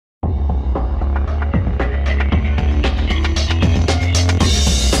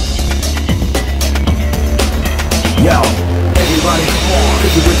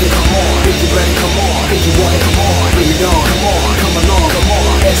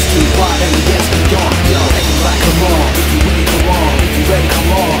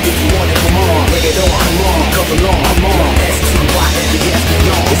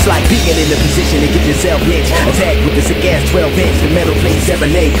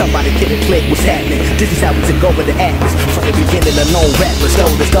serenade, come by the kid and click, what's happening? This is how we took over the atlas. From the beginning, a lone rapper,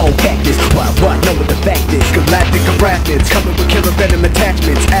 stole the stone cactus. What, know what the fact is? Galactic arachnids, coming with killer venom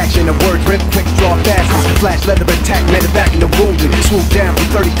attachments. Action and words, rip, quick draw fastest. Flash leather attack, medevac in the wounded. Swoop down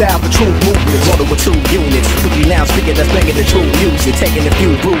from 30,000 true movements. Rolling with 2 units, 3 now speaking that's banging the true music. Taking a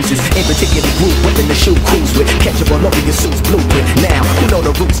few bruises, in particular group, whipping the shoe cruise with. Catch up all over your suit's blueprint. Now, who know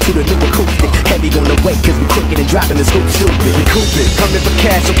the roots to the new acoustic? Heavy on the weight, cause we crooked and dropping the scoop stupid. We coop it, coming for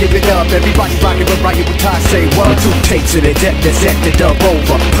cash, so give it up. Everybody rocking, but riot with Ty, say what? 2 tapes in the deck that's set to dub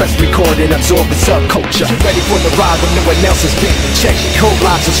over. Press record and absorb the subculture. Get ready for the ride when no one else has been. Check your code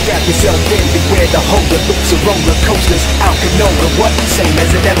locks and strap yourself in. Beware the holder, loops and roller coasters. Out Canoga, what? Same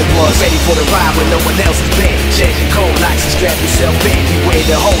as it ever was. Ready for the ride when no one else has been. Check your code locks and strap yourself in. Beware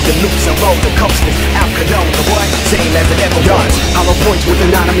the holder, loops and roller coasters. Out Canoga, what? Same as it ever was. Hollow points with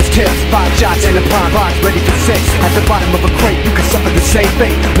anonymous tips. 5 shots in a prime box, ready for 6. At the bottom of a crate, you can suffer the same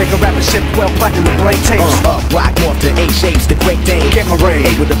fate. Make a rapper ship 12 platinum blade tapes. Rock morph to A shapes, the great Dane. Get my ring,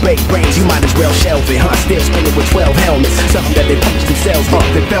 A with the big brains. You might as well shelve it, huh? Still spinning with 12 helmets. Something that they punch themselves with.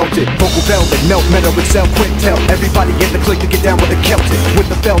 They felt it, vocal velvet, melt metal, excel, quick tell. Everybody in the click to get down with the Celtic. With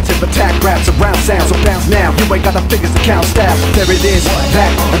the felt tip, attack raps, around sounds, so bounce now. You ain't got the figures to count stabs. There it is,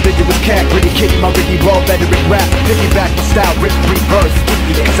 that ambiguous cat, pretty kitty, my Ricky raw, veteran rap. Piggyback my style, rip, rebirth.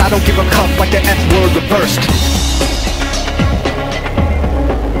 Cause I don't give a cuff like the F word reversed.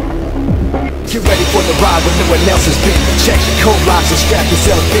 Get ready for the ride when no one else has been. Check your code locks and strap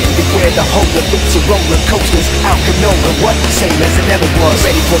yourself in. Beware the holder, loops and roller coasters. Out Canoga, what? Same as it ever was.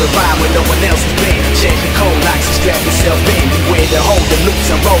 Ready for the ride when no one else has been. Check your code locks and strap yourself in. Beware the holder,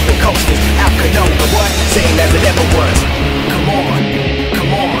 loops and roller coasters. Out Canoga, what? Same as it ever was. Come on,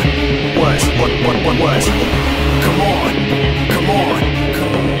 come on. What? Come on, come on.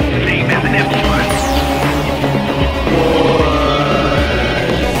 Same as it ever was.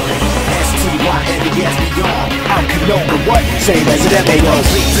 Yes, beyond. I'm Canoga, what? Same as it ever was.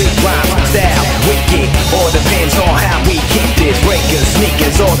 Big rhyme, style, wicked. All depends on how we kick this. Breakers,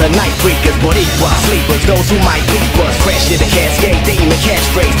 sneakers, all the night freakers. But equal sleepers, those who might be us. Crash to the cascade, demon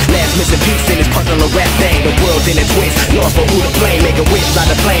catchphrase. Last missing piece in this personal rap thing. The world in a twist. Lost for who to blame. Make a wish, light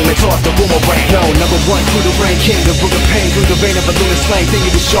the flame, and toss the boomerang. No, number 1, through the rain, king, the root of pain. Through the vein of a lunar slang,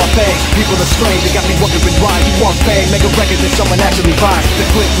 thinking it's sharp thing. People are strange, they got me wondering why. You want fame, make a record that someone actually buys. The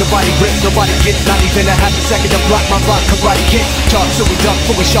click, nobody rips, nobody gets. Not even a half a second to block my rock, karate kick. Talk so we duck,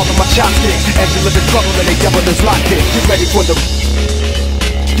 fully sharp on my chopsticks. As you live in trouble and they double as lockpick. Get ready for the rock.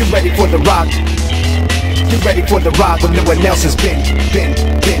 Get ready for the ride when no one else has been.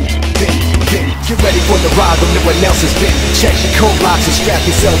 Get ready for the ride when no one else has been. Check your code locks and strap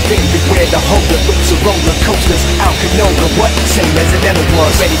yourself in. Beware the holder, loops and roller coasters. Out Canoga, what? Same as it ever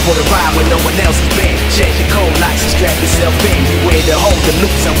was. Ready for the ride when no one else has been. Check your code locks and strap yourself in. Beware the holder,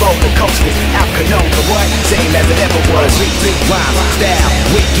 loops and roller coasters. Out Canoga, what? Same as it ever was. Big rhyme, style,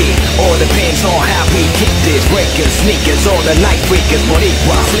 wicked. All depends on how we kick this. Breakers, sneakers, all the night freakers. But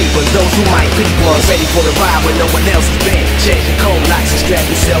equal sleepers, those who might be us. Ready for the ride when no one else has been. Check your code locks and strap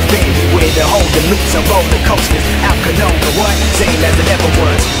yourself in. Beware the holder, loops and roller coasters. Out Canoga, what? Same as it ever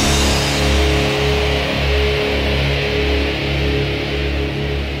was.